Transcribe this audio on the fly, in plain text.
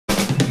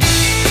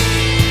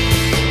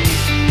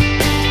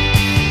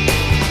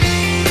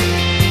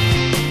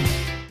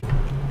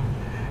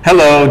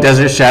Hello,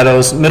 Desert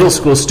Shadows Middle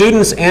School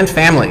students and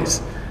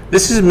families.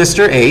 This is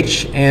Mr.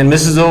 H, and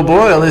Mrs.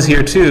 O'Boyle is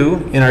here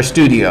too in our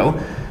studio,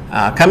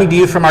 coming to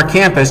you from our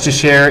campus to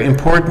share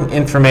important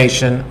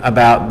information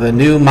about the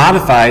new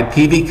modified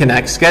PV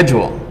Connect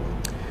schedule.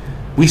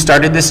 We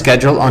started this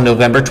schedule on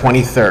November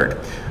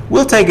 23rd.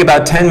 We'll take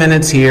about 10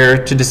 minutes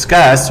here to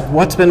discuss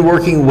what's been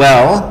working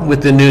well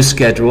with the new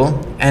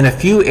schedule and a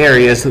few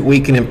areas that we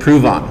can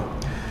improve on.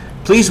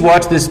 Please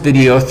watch this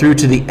video through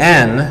to the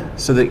end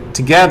so that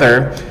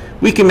together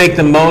we can make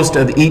the most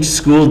of each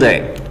school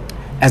day.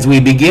 As we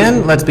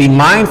begin, let's be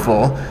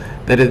mindful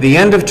that at the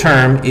end of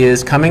term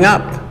is coming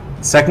up.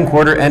 Second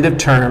quarter end of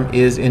term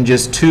is in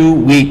just 2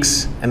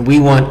 weeks, and we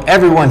want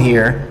everyone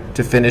here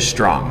to finish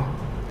strong.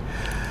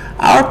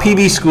 Our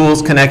PV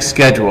Schools Connect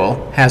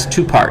schedule has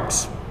 2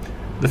 parts.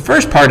 The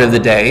first part of the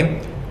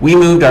day, we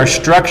moved our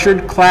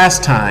structured class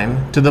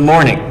time to the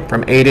morning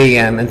from 8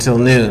 a.m. until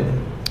noon.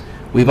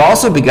 We've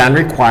also begun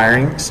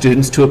requiring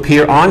students to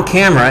appear on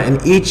camera in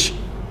each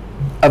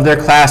of their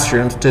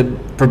classrooms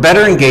for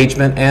better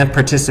engagement and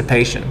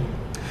participation.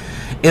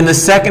 In the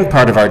second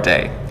part of our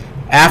day,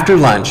 after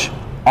lunch,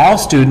 all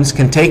students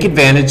can take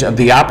advantage of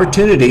the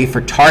opportunity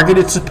for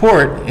targeted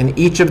support in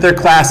each of their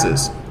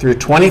classes through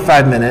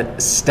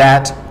 25-minute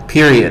STAT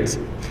periods.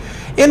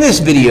 In this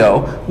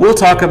video, we'll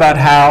talk about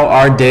how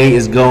our day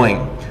is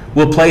going.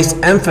 We'll place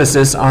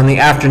emphasis on the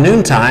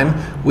afternoon time,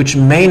 which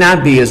may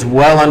not be as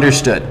well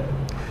understood.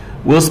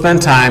 We'll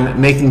spend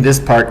time making this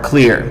part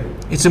clear.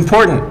 It's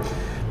important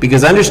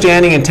because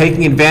understanding and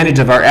taking advantage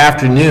of our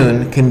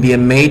afternoon can be a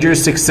major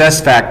success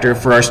factor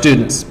for our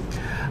students.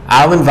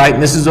 I'll invite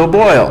Mrs.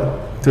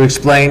 O'Boyle to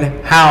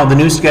explain how the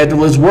new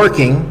schedule is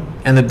working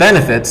and the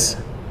benefits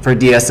for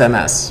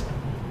DSMS.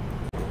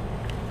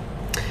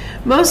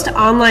 Most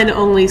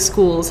online-only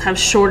schools have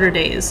shorter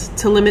days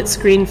to limit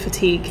screen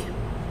fatigue.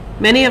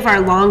 Many of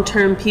our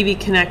long-term PV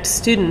Connect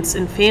students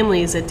and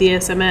families at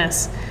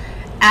DSMS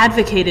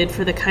advocated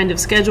for the kind of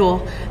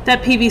schedule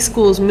that PV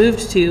schools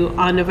moved to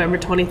on November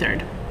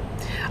 23rd.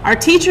 Our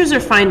teachers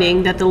are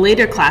finding that the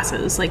later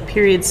classes, like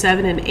periods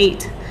 7 and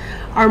 8,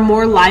 are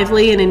more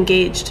lively and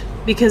engaged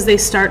because they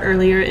start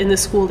earlier in the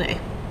school day.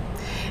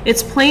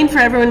 It's plain for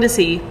everyone to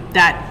see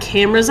that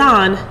cameras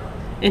on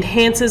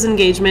enhances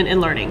engagement and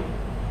learning.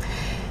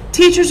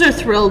 Teachers are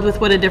thrilled with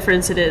what a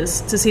difference it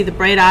is to see the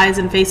bright eyes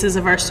and faces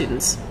of our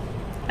students.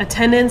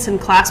 Attendance and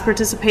class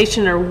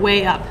participation are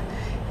way up.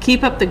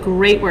 Keep up the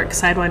great work,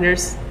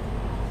 Sidewinders.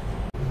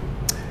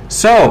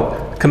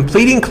 So,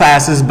 completing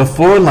classes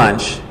before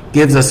lunch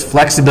gives us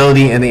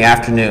flexibility in the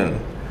afternoon.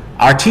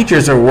 Our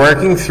teachers are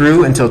working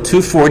through until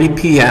 2:40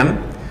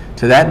 p.m.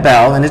 to that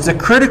bell, and it's a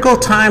critical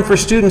time for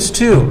students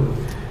too.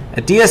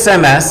 At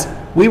DSMS,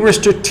 we were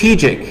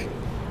strategic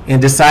in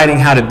deciding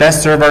how to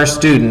best serve our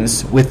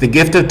students with the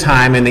gift of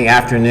time in the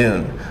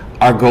afternoon.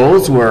 Our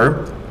goals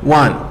were,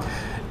 1,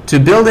 to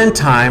build in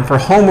time for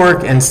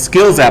homework and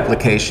skills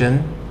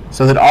application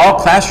so that all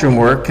classroom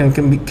work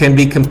can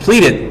be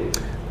completed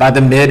by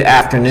the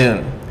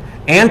mid-afternoon.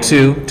 And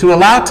 2, to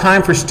allow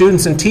time for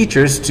students and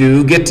teachers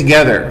to get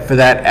together for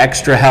that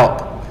extra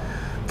help.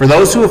 For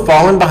those who have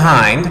fallen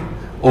behind,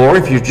 or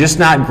if you're just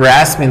not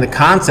grasping the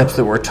concepts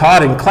that were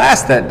taught in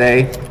class that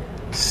day,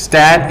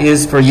 STAT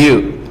is for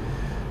you.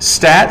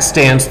 STAT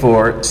stands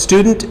for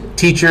Student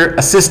Teacher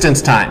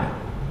Assistance Time.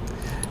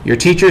 Your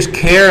teachers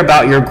care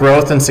about your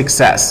growth and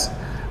success.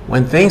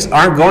 When things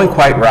aren't going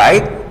quite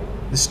right,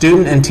 the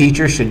student and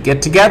teacher should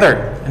get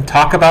together and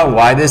talk about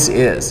why this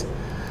is.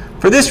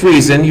 For this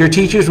reason, your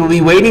teachers will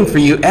be waiting for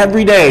you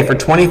every day for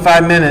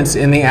 25 minutes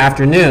in the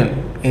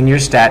afternoon in your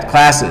STAT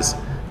classes.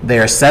 They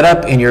are set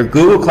up in your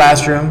Google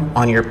Classroom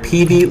on your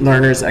PV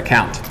Learners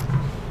account.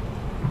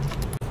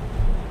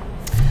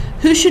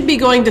 Who should be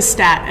going to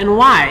STAT and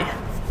why?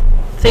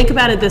 Think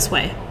about it this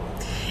way.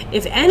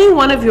 If any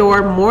one of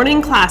your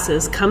morning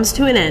classes comes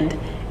to an end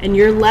and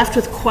you're left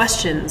with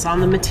questions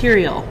on the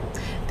material,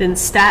 then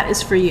STAT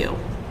is for you.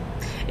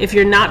 If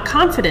you're not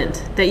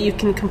confident that you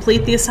can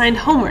complete the assigned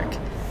homework,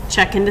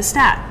 check into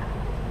STAT.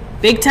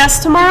 Big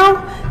test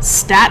tomorrow?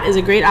 STAT is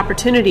a great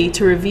opportunity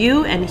to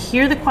review and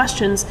hear the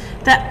questions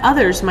that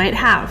others might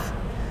have.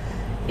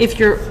 If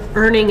you're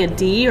earning a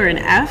D or an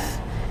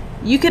F,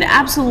 you could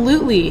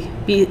absolutely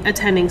be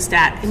attending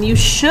STAT, and you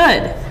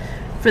should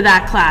for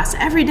that class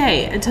every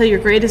day until your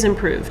grade is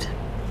improved.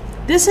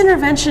 This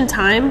intervention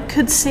time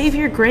could save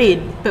your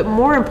grade, but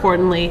more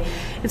importantly,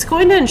 it's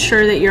going to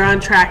ensure that you're on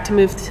track to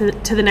move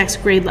to the next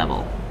grade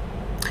level.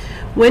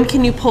 When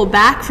can you pull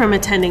back from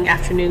attending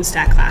afternoon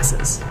STAT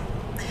classes?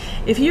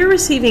 If you're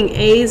receiving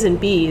A's and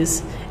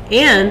B's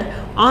and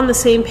on the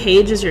same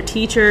page as your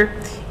teacher,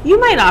 you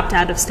might opt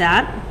out of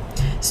STAT.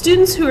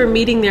 Students who are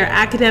meeting their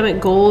academic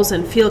goals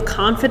and feel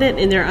confident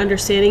in their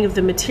understanding of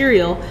the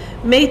material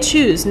may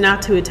choose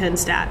not to attend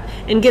STAT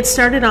and get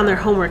started on their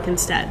homework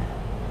instead.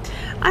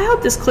 I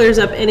hope this clears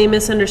up any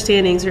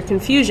misunderstandings or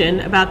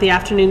confusion about the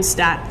afternoon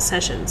STAT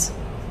sessions.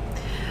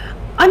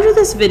 Under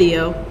this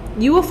video,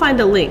 you will find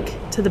a link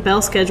to the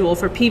bell schedule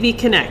for PV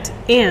Connect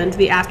and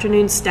the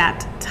afternoon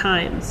STAT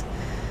times.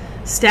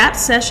 STAT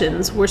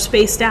sessions were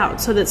spaced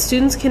out so that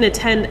students can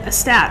attend a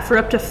STAT for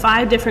up to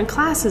 5 different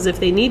classes if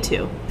they need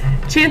to.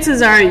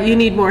 Chances are you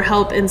need more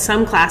help in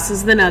some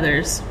classes than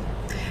others.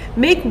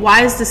 Make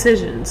wise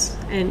decisions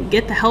and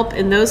get the help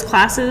in those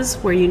classes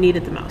where you need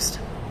it the most.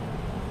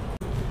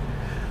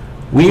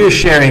 We are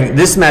sharing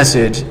this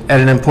message at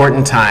an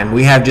important time.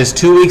 We have just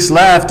 2 weeks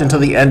left until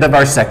the end of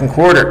our second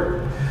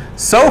quarter.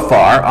 So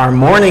far, our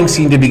mornings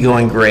seem to be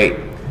going great,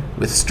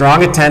 with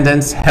strong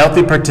attendance,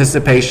 healthy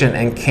participation,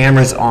 and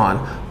cameras on.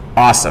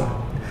 Awesome.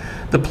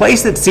 The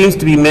place that seems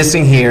to be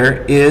missing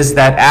here is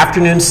that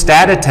afternoon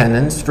STAT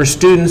attendance for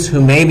students who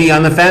may be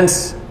on the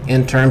fence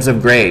in terms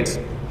of grades.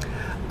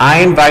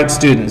 I invite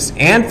students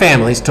and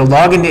families to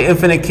log into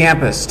Infinite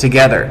Campus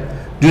together.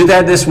 Do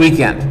that this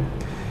weekend.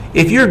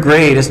 If your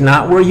grade is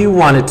not where you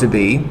want it to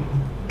be,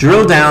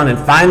 drill down and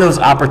find those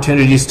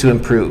opportunities to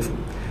improve.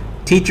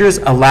 Teachers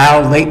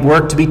allow late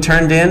work to be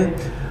turned in.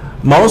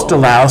 Most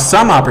allow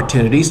some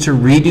opportunities to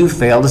redo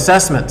failed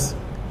assessments.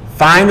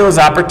 Find those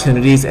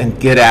opportunities and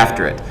get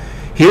after it.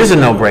 Here's a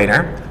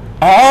no-brainer.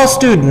 All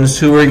students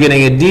who are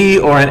getting a D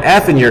or an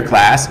F in your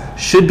class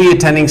should be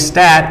attending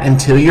STAT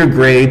until your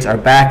grades are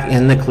back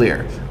in the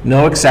clear.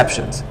 No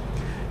exceptions.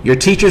 Your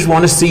teachers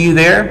want to see you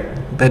there,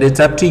 but it's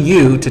up to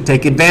you to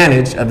take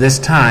advantage of this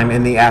time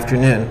in the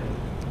afternoon.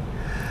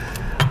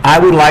 I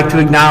would like to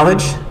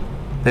acknowledge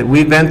that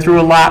we've been through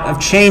a lot of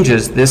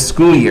changes this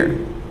school year.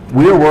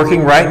 We are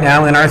working right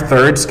now in our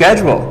 3rd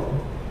schedule.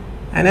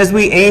 And as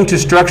we aim to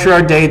structure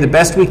our day the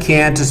best we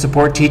can to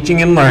support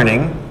teaching and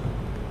learning,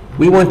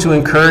 we want to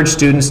encourage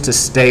students to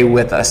stay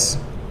with us.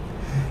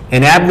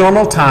 In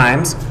abnormal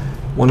times,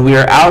 when we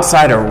are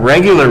outside a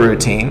regular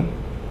routine,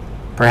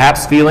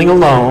 perhaps feeling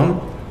alone,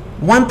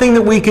 one thing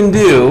that we can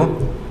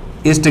do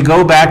is to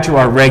go back to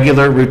our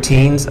regular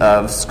routines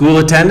of school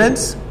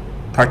attendance,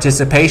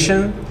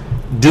 participation,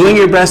 doing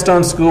your best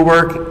on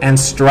schoolwork, and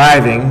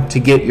striving to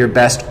get your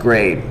best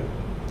grade.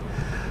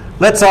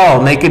 Let's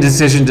all make a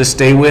decision to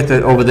stay with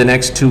it over the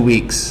next 2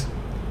 weeks.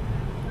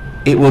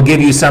 It will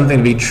give you something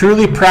to be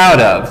truly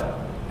proud of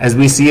as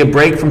we see a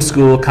break from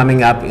school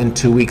coming up in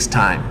 2 weeks'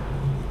 time.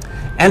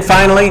 And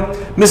finally,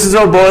 Mrs.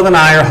 O'Boyle and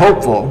I are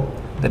hopeful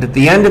that at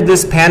the end of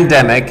this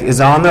pandemic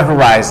is on the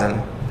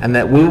horizon and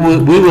that we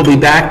will be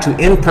back to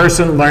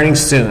in-person learning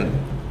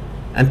soon.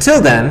 Until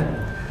then,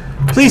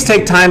 please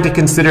take time to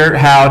consider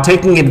how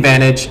taking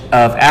advantage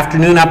of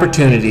afternoon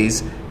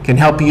opportunities can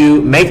help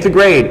you make the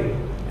grade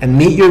and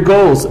meet your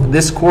goals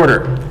this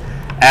quarter.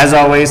 As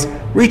always,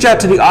 reach out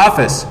to the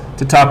office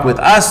to talk with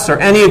us or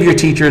any of your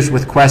teachers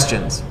with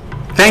questions.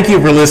 Thank you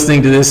for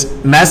listening to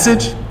this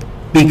message.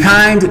 Be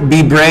kind,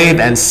 be brave,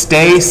 and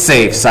stay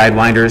safe,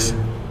 Sidewinders.